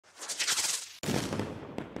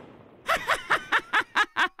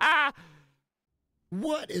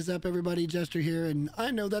What is up, everybody? Jester here, and I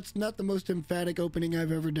know that's not the most emphatic opening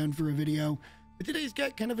I've ever done for a video, but today's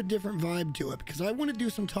got kind of a different vibe to it because I want to do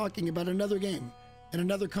some talking about another game and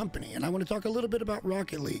another company, and I want to talk a little bit about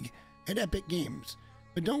Rocket League and Epic Games.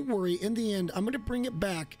 But don't worry, in the end, I'm going to bring it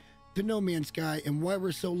back to No Man's Sky and why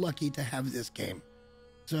we're so lucky to have this game.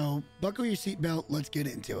 So buckle your seatbelt, let's get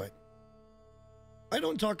into it. I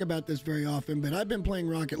don't talk about this very often, but I've been playing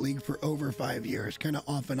Rocket League for over 5 years, kind of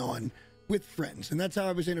off and on, with friends. And that's how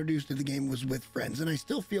I was introduced to the game, was with friends. And I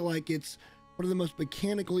still feel like it's one of the most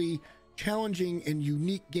mechanically challenging and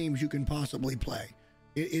unique games you can possibly play.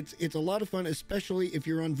 It's a lot of fun, especially if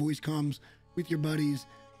you're on voice comms with your buddies,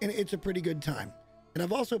 and it's a pretty good time. And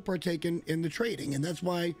I've also partaken in the trading, and that's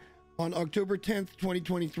why on October 10th,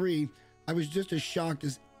 2023, I was just as shocked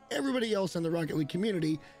as everybody else in the Rocket League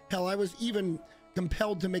community. Hell, I was even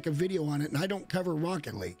compelled to make a video on it, and I don't cover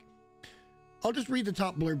Rocket League. I'll just read the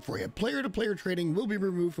top blurb for you. Player-to-player trading will be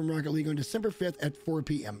removed from Rocket League on December 5th at 4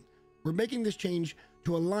 p.m. We're making this change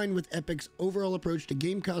to align with Epic's overall approach to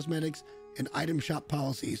game cosmetics and item shop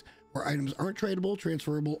policies, where items aren't tradable,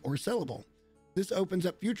 transferable, or sellable. This opens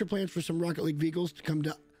up future plans for some Rocket League vehicles to come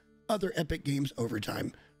to other Epic games over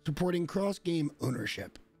time, supporting cross-game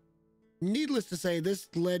ownership. Needless to say, this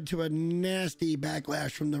led to a nasty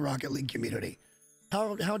backlash from the Rocket League community.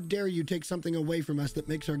 How dare you take something away from us that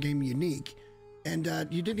makes our game unique? And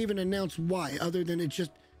you didn't even announce why, other than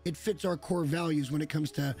it fits our core values when it comes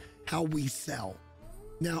to how we sell.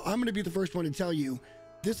 Now, I'm going to be the first one to tell you,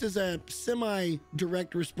 this is a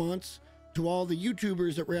semi-direct response to all the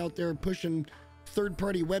YouTubers that were out there pushing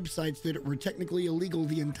third-party websites that were technically illegal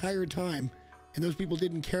the entire time. And those people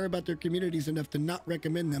didn't care about their communities enough to not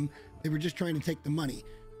recommend them. They were just trying to take the money.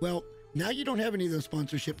 Well, now you don't have any of those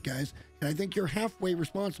sponsorship guys, and I think you're halfway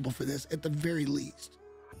responsible for this at the very least.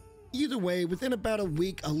 Either way, within about a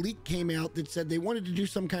week, a leak came out that said they wanted to do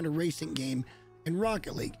some kind of racing game in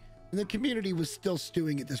Rocket League, and the community was still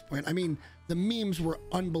stewing at this point. I mean, the memes were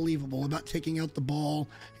unbelievable about taking out the ball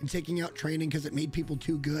and taking out training because it made people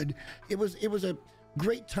too good. It was a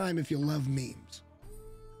great time if you love memes.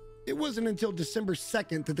 It wasn't until December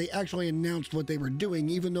 2nd that they actually announced what they were doing,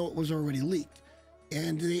 even though it was already leaked,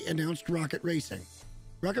 and they announced Rocket Racing.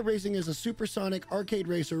 Rocket Racing is a supersonic arcade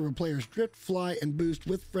racer where players drift, fly, and boost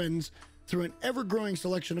with friends through an ever-growing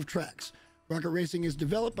selection of tracks. Rocket Racing is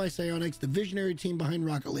developed by Psyonix, the visionary team behind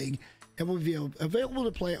Rocket League, and will be available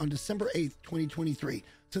to play on December 8th, 2023.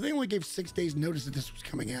 So they only gave 6 days notice that this was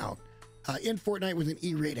coming out in Fortnite with an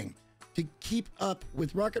E rating to keep up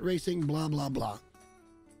with Rocket Racing, blah, blah, blah.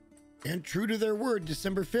 And true to their word,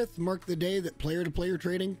 December 5th marked the day that player-to-player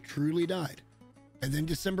trading truly died. And then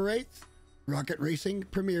December 8th, Rocket Racing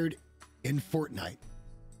premiered in Fortnite.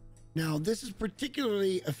 Now, this is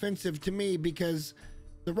particularly offensive to me because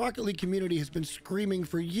the Rocket League community has been screaming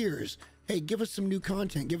for years, hey, give us some new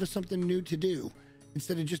content, give us something new to do.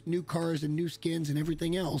 Instead of just new cars and new skins and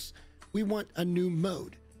everything else, we want a new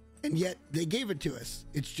mode. And yet, they gave it to us.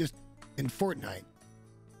 It's just in Fortnite.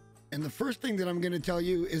 And the first thing that I'm going to tell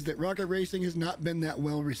you is that Rocket Racing has not been that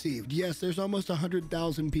well received. Yes, there's almost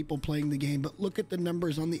 100,000 people playing the game, but look at the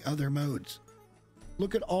numbers on the other modes.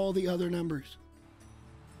 Look at all the other numbers.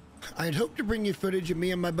 I'd hoped to bring you footage of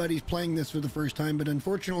me and my buddies playing this for the first time, but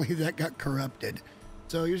unfortunately that got corrupted.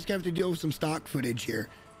 So you're just going to have to deal with some stock footage here.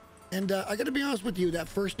 And I got to be honest with you, that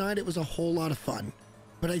first night it was a whole lot of fun.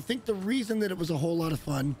 But I think the reason that it was a whole lot of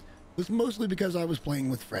fun was mostly because I was playing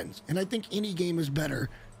with friends. And I think any game is better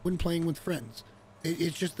when playing with friends.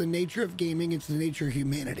 It's just the nature of gaming, it's the nature of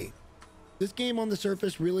humanity. This game on the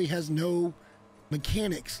surface really has no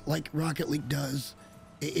mechanics like Rocket League does.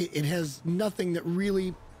 It has nothing that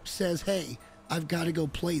really says, hey, I've got to go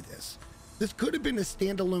play this. This could have been a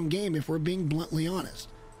standalone game if we're being bluntly honest.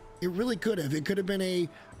 It really could have. It could have been a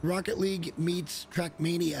Rocket League meets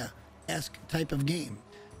Trackmania-esque type of game.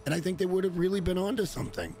 And I think they would have really been onto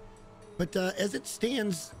something. But as it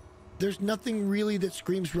stands, there's nothing really that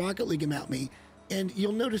screams Rocket League about me. And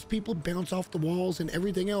you'll notice people bounce off the walls and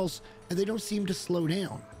everything else, and they don't seem to slow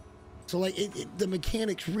down. So like the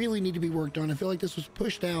mechanics really need to be worked on. I feel like this was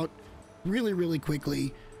pushed out really, really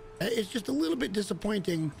quickly. It's just a little bit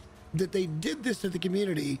disappointing that they did this to the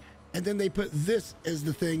community, and then they put this as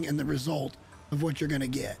the thing and the result of what you're going to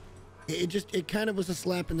get. It kind of was a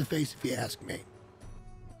slap in the face, if you ask me.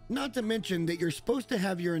 Not to mention that you're supposed to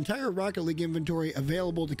have your entire Rocket League inventory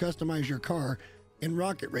available to customize your car in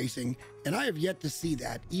Rocket Racing, and I have yet to see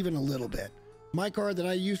that, even a little bit. My car that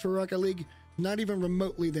I use for Rocket League, not even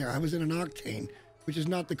remotely there. I was in an Octane, which is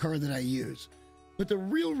not the car that I use. But the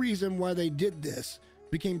real reason why they did this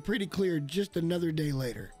became pretty clear just another day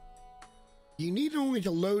later. You need only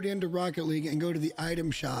to load into Rocket League and go to the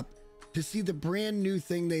item shop to see the brand new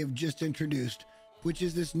thing they have just introduced, which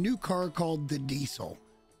is this new car called the Diesel.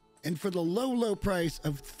 And for the low price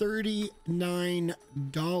of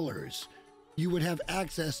 $39, you would have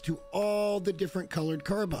access to all the different colored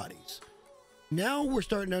car bodies. Now we're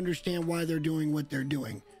starting to understand why they're doing what they're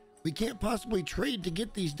doing. We can't possibly trade to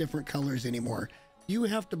get these different colors anymore. You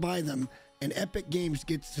have to buy them, and Epic Games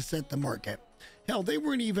gets to set the market. Hell, they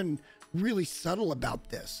weren't even really subtle about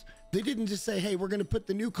this. They didn't just say, hey, we're going to put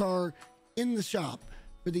the new car in the shop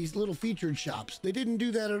for these little featured shops. They didn't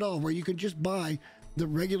do that at all, where you could just buy the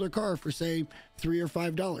regular car for, say, $3 or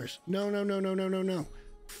 $5. No.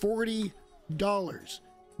 $40.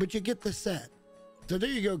 But you get the set. So there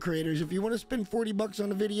you go, creators. If you want to spend $40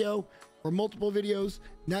 on a video or multiple videos,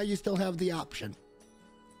 now you still have the option.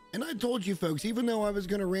 And I told you folks, even though I was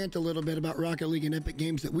going to rant a little bit about Rocket League and Epic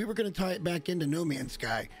Games, that we were going to tie it back into No Man's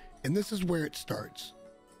Sky. And this is where it starts.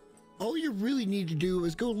 All you really need to do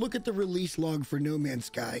is go look at the release log for No Man's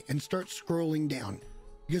Sky and start scrolling down.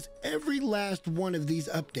 Because every last one of these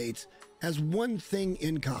updates has one thing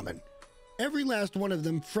in common. Every last one of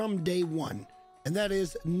them from day one. And that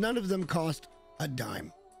is, none of them cost a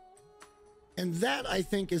dime. And that, I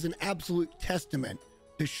think, is an absolute testament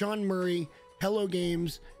to Sean Murray, Hello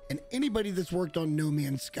Games, and anybody that's worked on No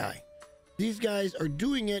Man's Sky. These guys are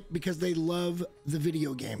doing it because they love the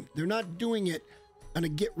video game. They're not doing it on a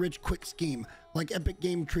get-rich-quick scheme like Epic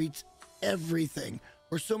Game treats everything,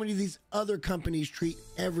 or so many of these other companies treat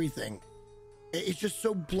everything. It's just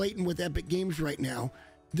so blatant with Epic Games right now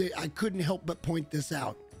that I couldn't help but point this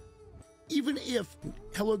out. Even if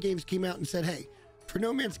Hello Games came out and said, hey, for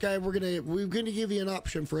No Man's Sky, we're gonna give you an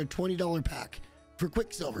option for a $20 pack for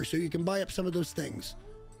Quicksilver so you can buy up some of those things,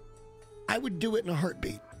 I would do it in a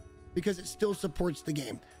heartbeat because it still supports the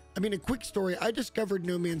game. I mean, a quick story, I discovered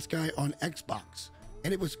No Man's Sky on Xbox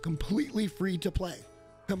and it was completely free to play.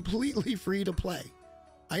 Completely free to play.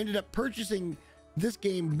 I ended up purchasing this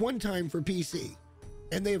game one time for PC,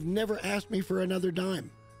 and they have never asked me for another dime.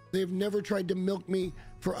 They have never tried to milk me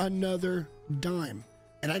for another dime.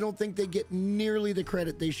 And I don't think they get nearly the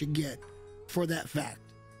credit they should get for that fact.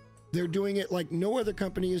 They're doing it like no other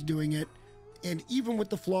company is doing it. And even with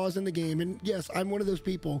the flaws in the game, and yes, I'm one of those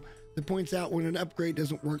people that points out when an upgrade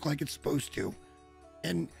doesn't work like it's supposed to.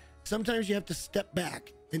 And sometimes you have to step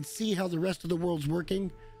back and see how the rest of the world's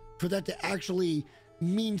working for that to actually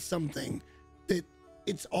mean something, that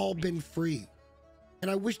it's all been free.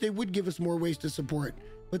 And I wish they would give us more ways to support,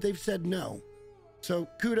 but they've said no. So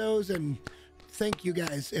kudos and thank you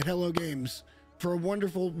guys at Hello Games for a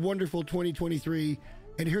wonderful, wonderful 2023.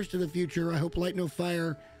 And here's to the future. I hope Light No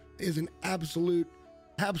Fire is an absolute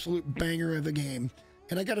banger of a game.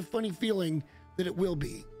 And I got a funny feeling that it will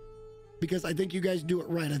be, because I think you guys do it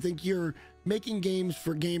right. I think you're making games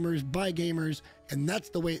for gamers by gamers, and that's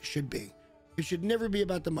the way it should be. It should never be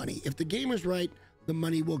about the money. If the game is right, the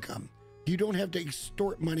money will come. You don't have to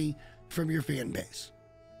extort money from your fan base.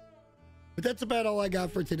 But that's about all I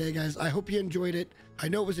got for today, guys. I hope you enjoyed it. I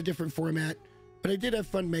know it was a different format, but I did have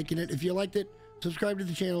fun making it. If you liked it, subscribe to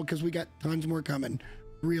the channel because we got tons more coming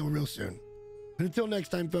real soon. And until next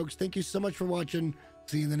time, folks, thank you so much for watching.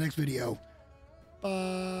 See you in the next video.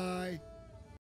 Bye.